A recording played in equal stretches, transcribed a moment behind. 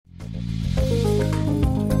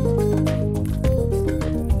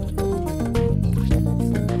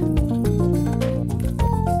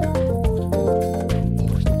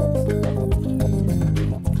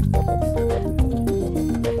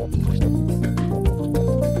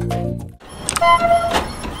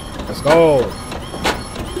Let's go.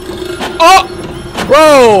 Oh!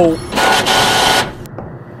 Bro!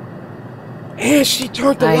 And she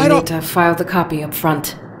turned the light off. I need to file the copy up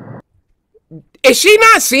front. Is she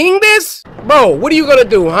not seeing this? Bro, what are you gonna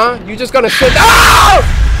do, huh? You just gonna sit down? Oh!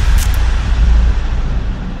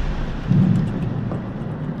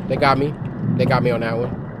 They got me. They got me on that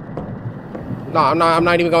one. No, I'm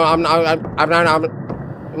not even gonna. I'm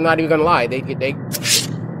not even gonna lie. They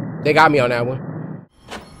got me on that one.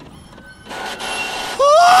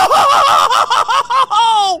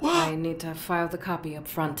 I need to file the copy up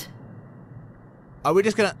front. Are we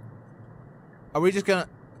just gonna?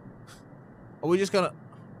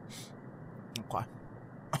 Okay.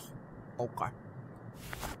 Okay.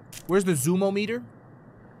 Where's the zoomometer?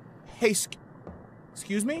 Hey,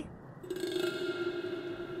 excuse me?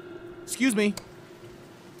 Excuse me?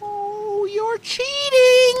 Oh, you're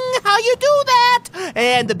cheating! How you do that?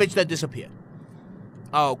 And the bitch that disappeared.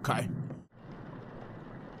 Okay.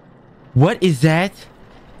 What is that?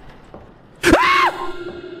 Ah!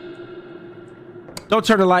 Don't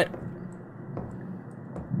turn the light.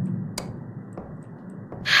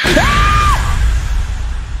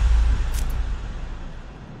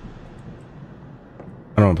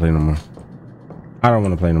 I don't want to play no more. I don't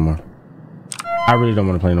want to play no more. I really don't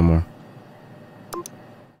want to play no more.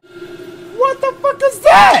 What the fuck is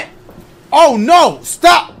that? Oh no!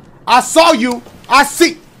 Stop! I saw you. I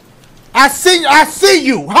see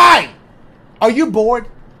you. Hi. Are you bored?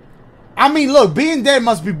 I mean, look, being dead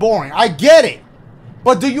must be boring. I get it.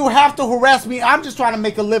 But do you have to harass me? I'm just trying to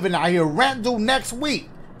make a living out here. Rent due next week.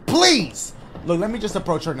 Please. Look, let me just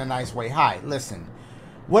approach her in a nice way. Hi, listen.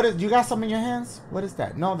 What is, you got something in your hands? What is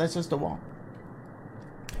that? No, that's just the wall.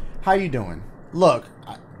 How you doing? Look,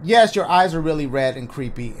 yes, your eyes are really red and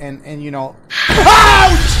creepy, and you know.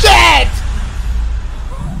 Oh shit!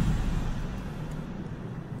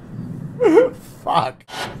 Fuck.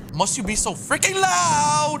 Must you be so freaking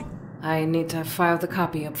loud? I need to file the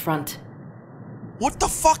copy up front. What the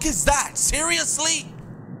fuck is that? Seriously?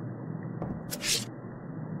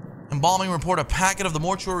 Embalming report, a packet of the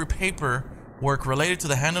mortuary paperwork related to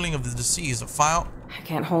the handling of the deceased. A file. I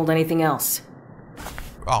can't hold anything else.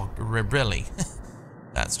 Oh, really?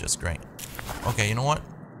 That's just great. Okay, you know what?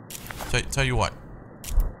 Tell you what.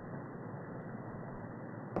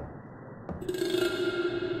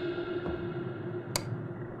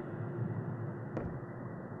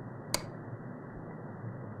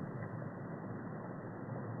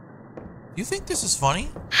 You think this is funny?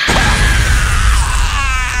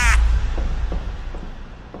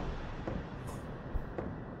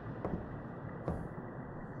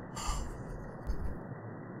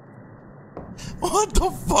 What the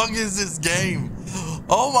fuck is this game?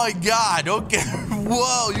 Oh my god, okay.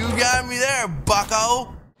 Whoa, you got me there,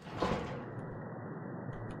 bucko.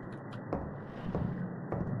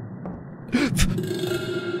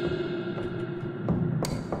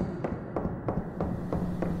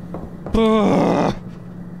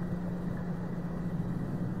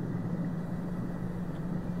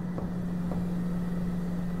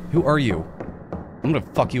 Who are you? I'm gonna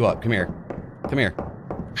fuck you up. Come here. Come here.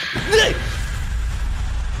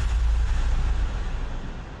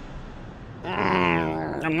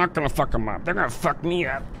 I'm not gonna fuck them up. They're gonna fuck me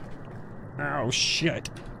up. Oh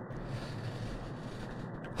shit.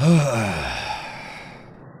 Son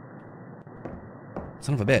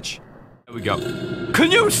of a bitch. There we go.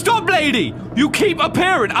 Can you stop, lady? You keep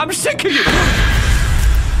appearing. I'm sick of you.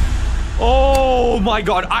 Oh my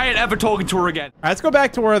god, I ain't ever talking to her again. All right, let's go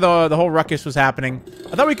back to where the whole ruckus was happening.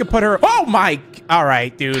 I thought we could put her. Oh my! All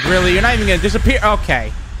right, dude. Really, you're not even gonna disappear?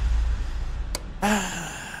 Okay.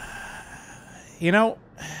 You know,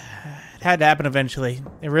 it had to happen eventually.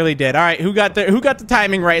 It really did. All right, who got the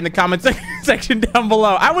timing right in the comment section down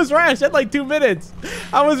below? I was right. I said like 2 minutes.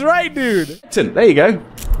 I was right, dude. There you go.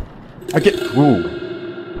 I get. Ooh.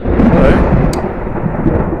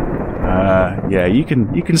 Hello. Yeah, you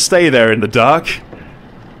can stay there in the dark.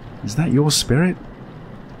 Is that your spirit?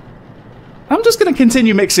 I'm just gonna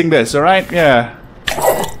continue mixing this, alright? Yeah.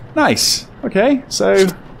 Nice. Okay, so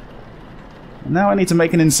now I need to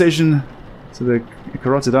make an incision to the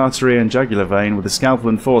carotid artery and jugular vein with a scalpel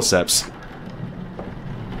and forceps.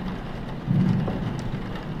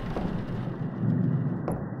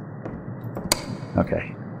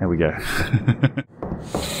 Okay, there we go.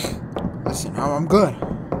 Listen, I'm good.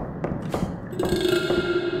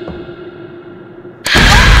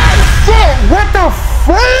 What the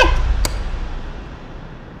fuck?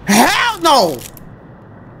 Hell no!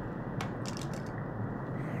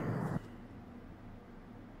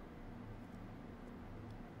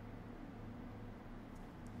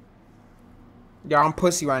 Yo, I'm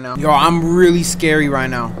pussy right now. Yo, I'm really scary right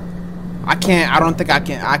now. I don't think I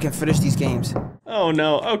can finish these games. Oh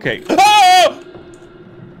no, okay. Oh!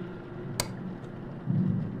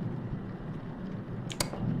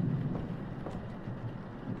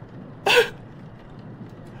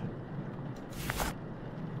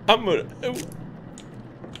 I'm gonna...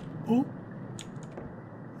 Oh.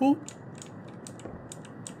 Oh.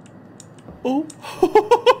 Oh.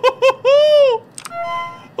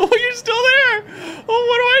 Oh, you're still there! Oh,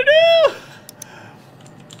 what do I do?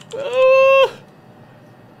 Oh.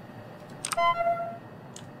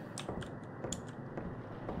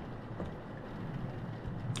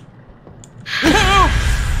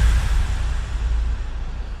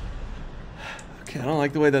 Okay, I don't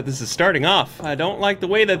like the way that this is starting off. I don't like the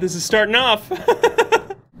way that this is starting off.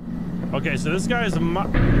 Okay, so this guy is a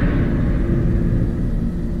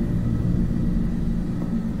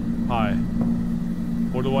Hi.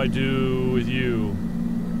 What do I do with you?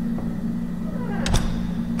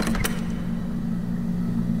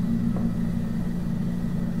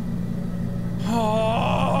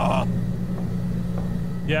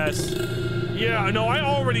 Yes. Yeah, no, I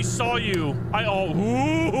already saw you. I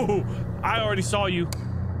already saw you.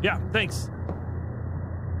 Yeah, thanks.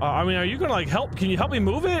 I mean, are you gonna like help? Can you help me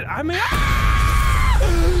move it? I mean,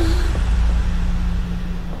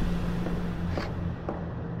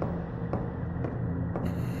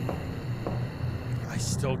 I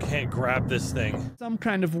still can't grab this thing. Some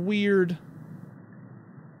kind of weird...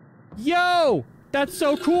 Yo! That's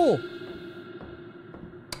so cool!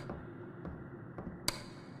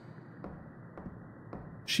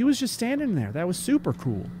 She was just standing there. That was super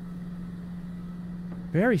cool.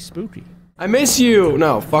 Very spooky. I miss you.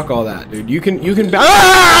 No, fuck all that, dude. You can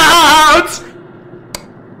bounce.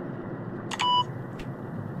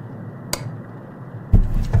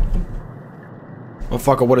 Oh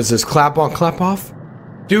fucker, what is this? Clap on, clap off?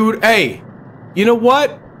 Dude, hey. You know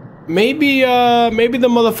what? Maybe the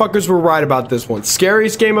motherfuckers were right about this one.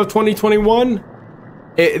 Scariest game of 2021?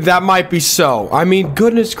 That might be so. I mean,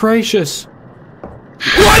 goodness gracious.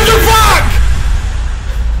 What the fuck?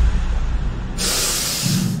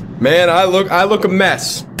 Man, I look a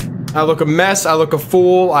mess. I look a mess. I look a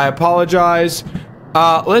fool. I apologize.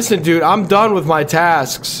 Listen, dude, I'm done with my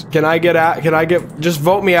tasks. Can I just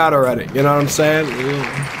vote me out already? You know what I'm saying?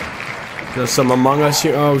 There's some Among Us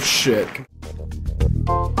here. Oh shit.